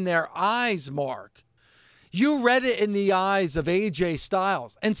read it in their eyes, Mark. You read it in the eyes of AJ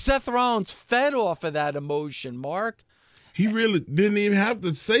Styles. And Seth Rollins fed off of that emotion, Mark. He really didn't even have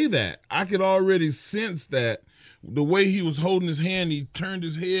to say that. I could already sense that. The way he was holding his hand, he turned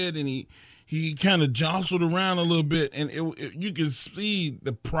his head and he kind of jostled around a little bit. And you could see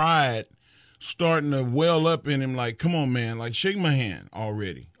the pride starting to well up in him. Like, come on, man. Like, shake my hand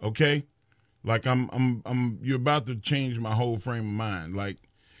already, okay? Like, you're about to change my whole frame of mind. Like,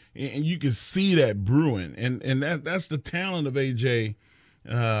 and you can see that brewing, and that's the talent of AJ.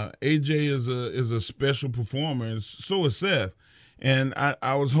 AJ is a special performer, and so is Seth. And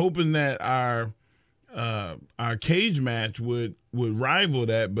I was hoping that our cage match would rival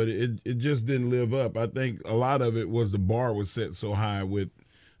that, but it just didn't live up. I think a lot of it was the bar was set so high with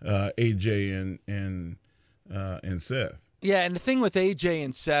AJ and Seth. Yeah, and the thing with AJ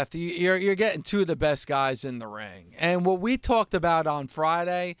and Seth, you're getting two of the best guys in the ring. And what we talked about on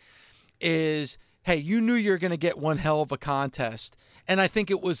Friday is, hey, you knew you were going to get one hell of a contest, and I think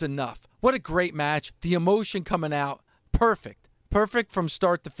it was enough. What a great match. The emotion coming out, perfect from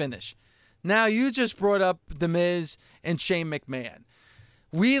start to finish. Now, you just brought up The Miz and Shane McMahon.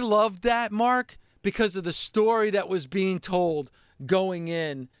 We loved that, Mark, because of the story that was being told going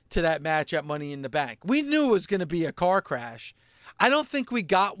in to that match at Money in the Bank. We knew it was going to be a car crash. I don't think we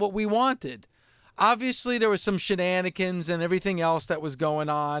got what we wanted. Obviously, there was some shenanigans and everything else that was going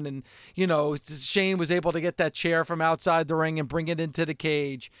on. And, Shane was able to get that chair from outside the ring and bring it into the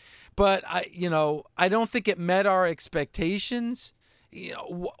cage. But, I don't think it met our expectations.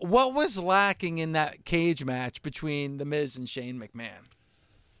 What was lacking in that cage match between The Miz and Shane McMahon?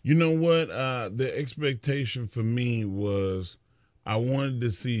 You know what? The expectation for me was I wanted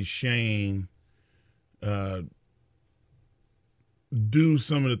to see Shane do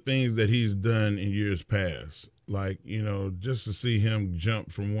some of the things that he's done in years past. Like, just to see him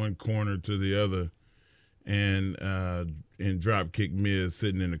jump from one corner to the other and drop kick Miz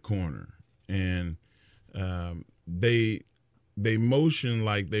sitting in the corner. And they motioned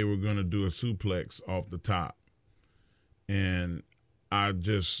like they were going to do a suplex off the top. And I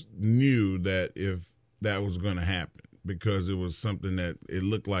just knew that if that was going to happen, because it was something that it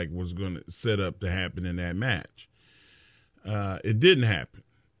looked like was going to set up to happen in that match. It didn't happen.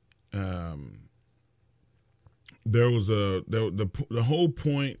 There was the whole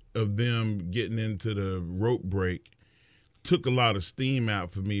point of them getting into the rope break took a lot of steam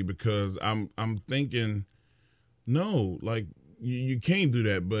out for me, because I'm thinking, no, like you can't do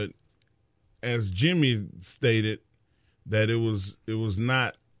that. But as Jimmy stated, that it was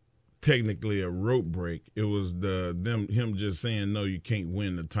not technically a rope break. It was him just saying, no, you can't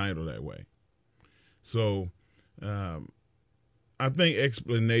win the title that way. So I think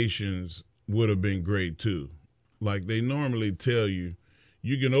explanations would have been great too. Like they normally tell you,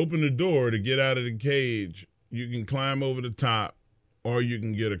 you can open the door to get out of the cage, you can climb over the top, or you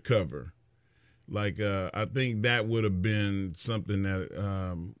can get a cover. Like I think that would have been something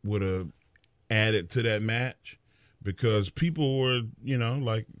that would have added to that match, because people were,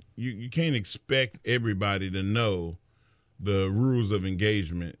 like you can't expect everybody to know the rules of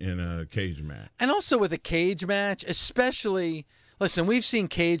engagement in a cage match. And also with a cage match, especially, listen, we've seen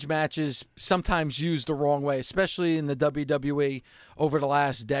cage matches sometimes used the wrong way, especially in the WWE over the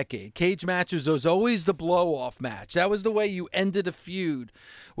last decade. Cage matches was always the blow-off match. That was the way you ended a feud,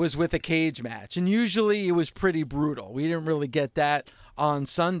 was with a cage match. And usually it was pretty brutal. We didn't really get that on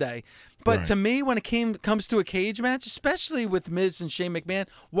Sunday. But Right. To me, when it comes to a cage match, especially with Miz and Shane McMahon,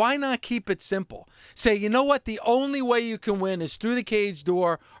 why not keep it simple? Say, you know what? The only way you can win is through the cage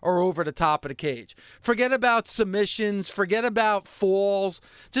door or over the top of the cage. Forget about submissions. Forget about falls.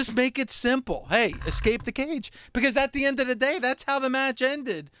 Just make it simple. Hey, escape the cage. Because at the end of the day, that's how the match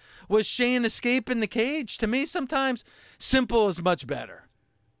ended, was Shane escaping the cage. To me, sometimes simple is much better.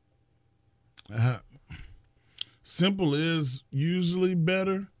 Simple is usually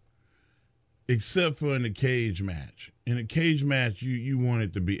better, except for in a cage match. In a cage match, you want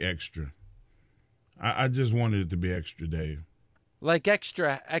it to be extra. I just wanted it to be extra, Dave. Like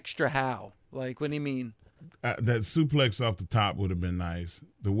extra how? Like, what do you mean? That suplex off the top would have been nice.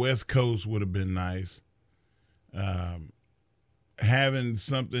 The West Coast would have been nice. Having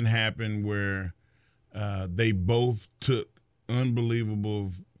something happen where they both took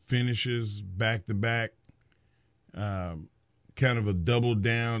unbelievable finishes back to back, kind of a double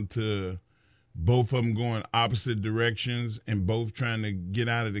down to both of them going opposite directions and both trying to get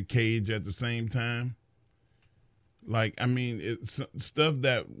out of the cage at the same time. Like, I mean, it's stuff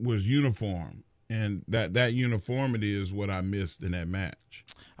that was uniform, and that uniformity is what I missed in that match.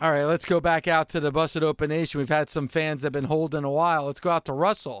 All right, let's go back out to the Busted Open Nation. We've had some fans that have been holding a while. Let's go out to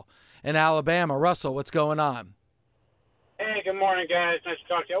Russell in Alabama. Russell, what's going on? Hey, good morning, guys. Nice to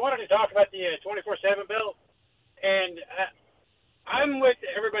talk to you. I wanted to talk about the 24/7 bill, and I'm with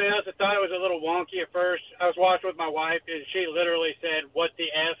everybody else that thought it was a little wonky at first. I was watching with my wife, and she literally said, "What the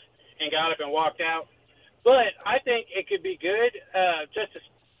F?" and got up and walked out. But I think it could be good, just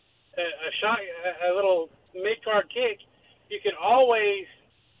a shot, a little mid-card kick. You can always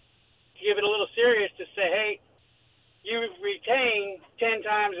give it a little serious to say, hey, you retain 10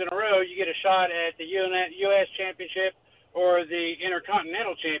 times in a row, you get a shot at the U.S. Championship or the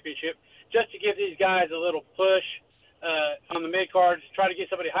Intercontinental Championship, just to give these guys a little push on the mid-card, to try to get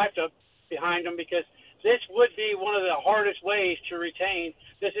somebody hyped up behind them, because this would be one of the hardest ways to retain.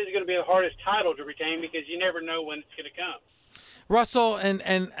 This is going to be the hardest title to retain, because you never know when it's going to come. Russell,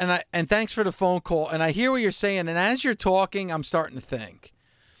 and thanks for the phone call. And I hear what you're saying. And as you're talking, I'm starting to think.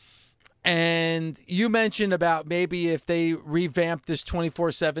 And you mentioned about maybe if they revamp this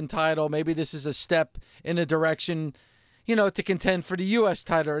 24/7 title, maybe this is a step in a direction, to contend for the U.S.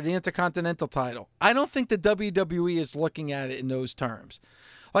 title or the Intercontinental title. I don't think the WWE is looking at it in those terms.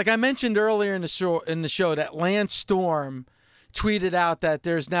 Like I mentioned earlier in the show that Lance Storm tweeted out that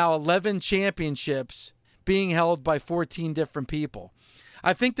there's now 11 championships being held by 14 different people.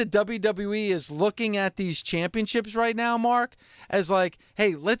 I think the WWE is looking at these championships right now, Mark, as like,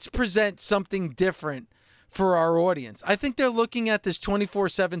 hey, let's present something different for our audience. I think they're looking at this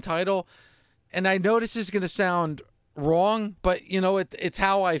 24/7 title, and I know this is going to sound wrong, but, it's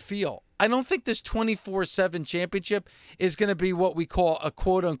how I feel. I don't think this 24/7 championship is going to be what we call a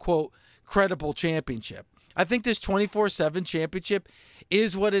quote-unquote credible championship. I think this 24/7 championship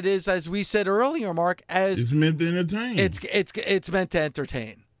is what it is, as we said earlier, Mark. As it's meant to entertain. It's meant to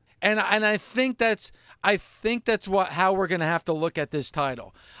entertain, and I think that's how we're going to have to look at this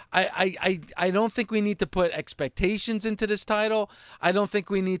title. I don't think we need to put expectations into this title. I don't think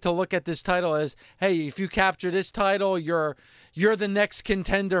we need to look at this title as, hey, if you capture this title, you're the next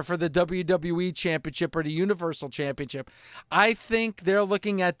contender for the WWE Championship or the Universal Championship. I think they're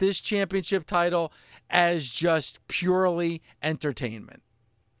looking at this championship title as just purely entertainment.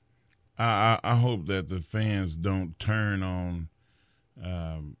 I hope that the fans don't turn on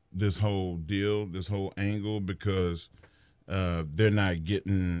this whole deal, this whole angle, because they're not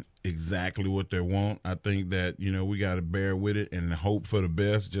getting exactly what they want. I think that, we got to bear with it and hope for the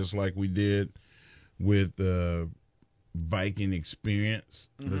best, just like we did with Viking Experience.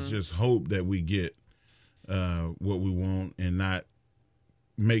 Mm-hmm. Let's just hope that we get what we want and not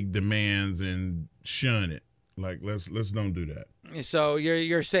make demands and shun it. Like, let's don't do that. So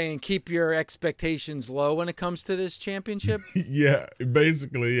you're saying keep your expectations low when it comes to this championship? Yeah,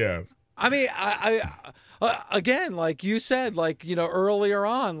 basically, yes. I mean, I again, like you said, earlier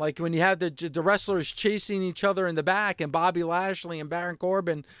on, like when you had the wrestlers chasing each other in the back, and Bobby Lashley and Baron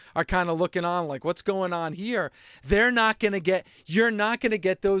Corbin are kind of looking on like, what's going on here? You're not going to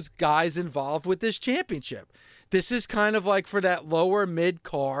get those guys involved with this championship. This is kind of like for that lower mid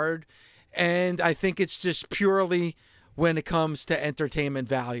card, and I think it's just purely when it comes to entertainment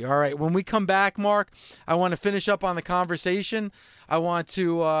value. All right, when we come back, Mark, I want to finish up on the conversation. I want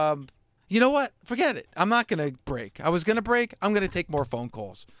to, you know what? Forget it. I'm not going to break. I was going to break. I'm going to take more phone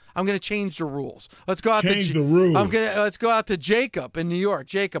calls. I'm going to change the rules. Let's go out the rules. Let's go out to Jacob in New York.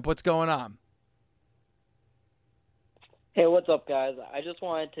 Jacob, what's going on? Hey, what's up, guys? I just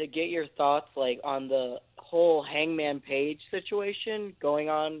wanted to get your thoughts, on the whole Hangman Page situation going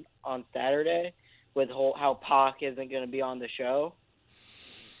on Saturday, with how Pac isn't going to be on the show.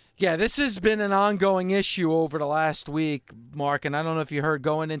 Yeah, this has been an ongoing issue over the last week, Mark, and I don't know if you heard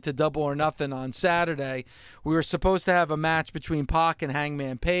going into Double or Nothing on Saturday, we were supposed to have a match between Pac and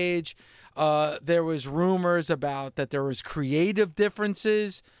Hangman Page. There was rumors about that there was creative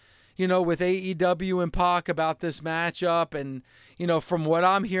differences, with AEW and Pac about this matchup, and, from what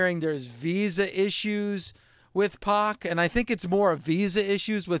I'm hearing, there's visa issues with Pac, and I think it's more visa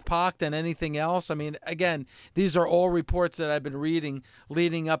issues with Pac than anything else. I mean, again, these are all reports that I've been reading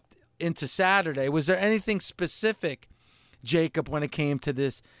leading up into Saturday. Was there anything specific, Jacob, when it came to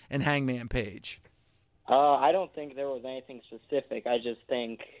this and Hangman Page? I don't think there was anything specific. I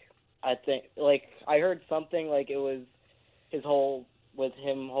think like I heard something like it was with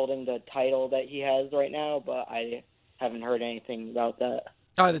him holding the title that he has right now, but I haven't heard anything about that.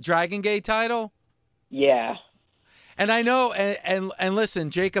 Oh, the Dragon Gate title? Yeah. And I know, and listen,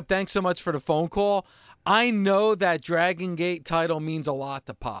 Jacob, thanks so much for the phone call. I know that Dragon Gate title means a lot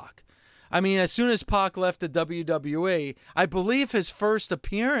to Pac. I mean, as soon as Pac left the WWE, I believe his first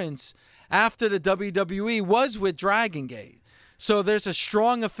appearance after the WWE was with Dragon Gate. So there's a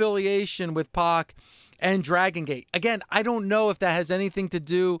strong affiliation with Pac and Dragon Gate. Again, I don't know if that has anything to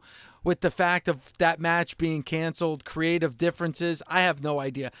do with the fact of that match being canceled, creative differences. I have no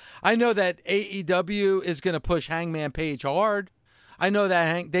idea. I know that AEW is going to push Hangman Page hard. I know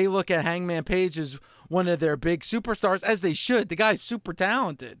that they look at Hangman Page as one of their big superstars, as they should. The guy's super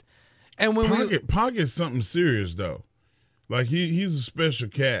talented. And when Pac is something serious, though. Like, he's a special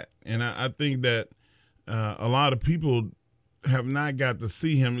cat. And I think that a lot of people have not got to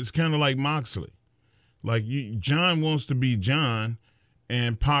see him. It's kind of like Moxley. Like, John wants to be John,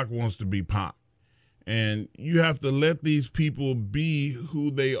 and Pac wants to be Pac. And you have to let these people be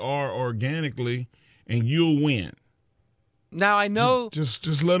who they are organically, and you'll win. Now, I know...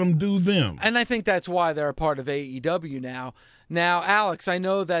 Just let them do them. And I think that's why they're a part of AEW now. Now, Alex, I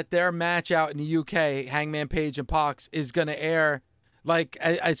know that their match out in the UK, Hangman Page and Pac, is going to air like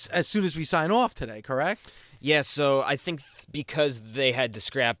as soon as we sign off today, correct? Yeah, so I think because they had to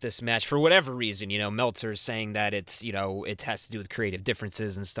scrap this match for whatever reason, Meltzer's saying that it's, it has to do with creative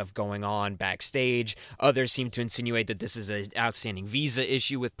differences and stuff going on backstage. Others seem to insinuate that this is an outstanding visa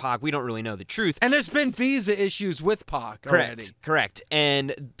issue with Pac. We don't really know the truth. And there's been visa issues with Pac already. Correct.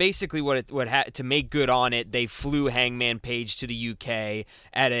 And basically to make good on it, they flew Hangman Page to the UK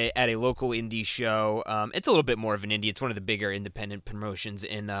at a local indie show. It's a little bit more of an indie. It's one of the bigger independent promotions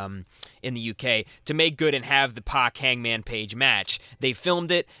in the UK to make good and have the Pac Hangman Page match. They filmed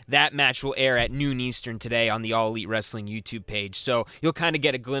it. That match will air at noon Eastern today on the All Elite Wrestling YouTube page. So you'll kind of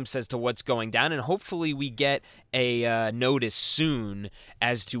get a glimpse as to what's going down, and hopefully we get a notice soon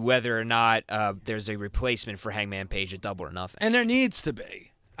as to whether or not there's a replacement for Hangman Page at Double or Nothing. And there needs to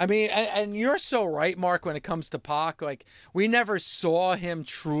be. I mean, and you're so right, Mark, when it comes to Pac. Like, we never saw him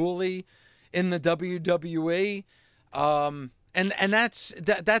truly in the WWE. And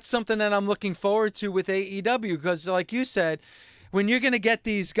that's something that I'm looking forward to with AEW, because like you said, when you're going to get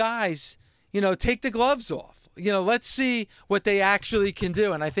these guys, take the gloves off. Let's see what they actually can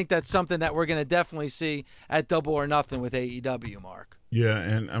do. And I think that's something that we're going to definitely see at Double or Nothing with AEW, Mark. Yeah,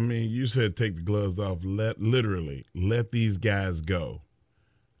 and I mean, you said take the gloves off. Literally, let these guys go.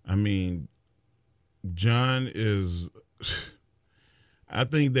 I mean, John is... I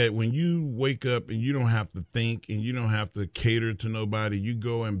think that when you wake up and you don't have to think and you don't have to cater to nobody, you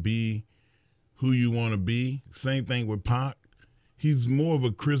go and be who you want to be. Same thing with Pac. He's more of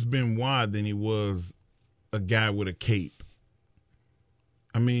a Chris Benoit than he was a guy with a cape.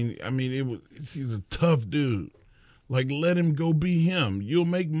 I mean, he's a tough dude. Like, let him go be him. You'll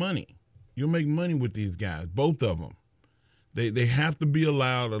make money. You'll make money with these guys, both of them. They have to be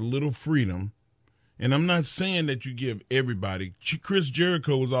allowed a little freedom. And I'm not saying that you give everybody. Chris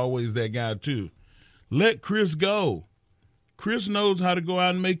Jericho was always that guy too. Let Chris go. Chris knows how to go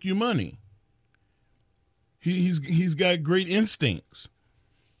out and make you money. He's got great instincts.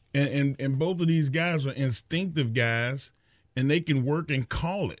 And both of these guys are instinctive guys, and they can work and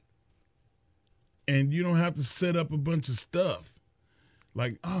call it. And you don't have to set up a bunch of stuff.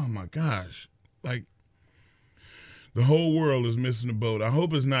 Like, oh my gosh. Like, the whole world is missing the boat. I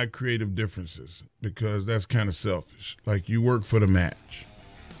hope it's not creative differences, because that's kind of selfish. Like, you work for the match.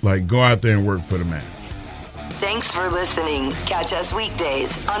 Like, go out there and work for the match. Thanks for listening. Catch us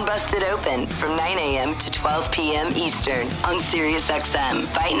weekdays on Busted Open from 9 a.m. to 12 p.m. Eastern on SiriusXM,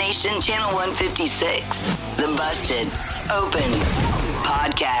 Fight Nation Channel 156. The Busted Open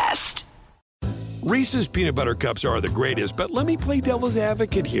Podcast. Reese's peanut butter cups are the greatest, but let me play devil's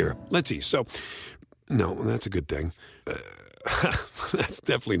advocate here. Let's see. So, no, that's a good thing. That's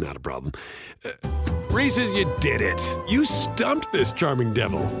definitely not a problem. Reese's, you did it. You stumped this charming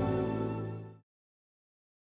devil.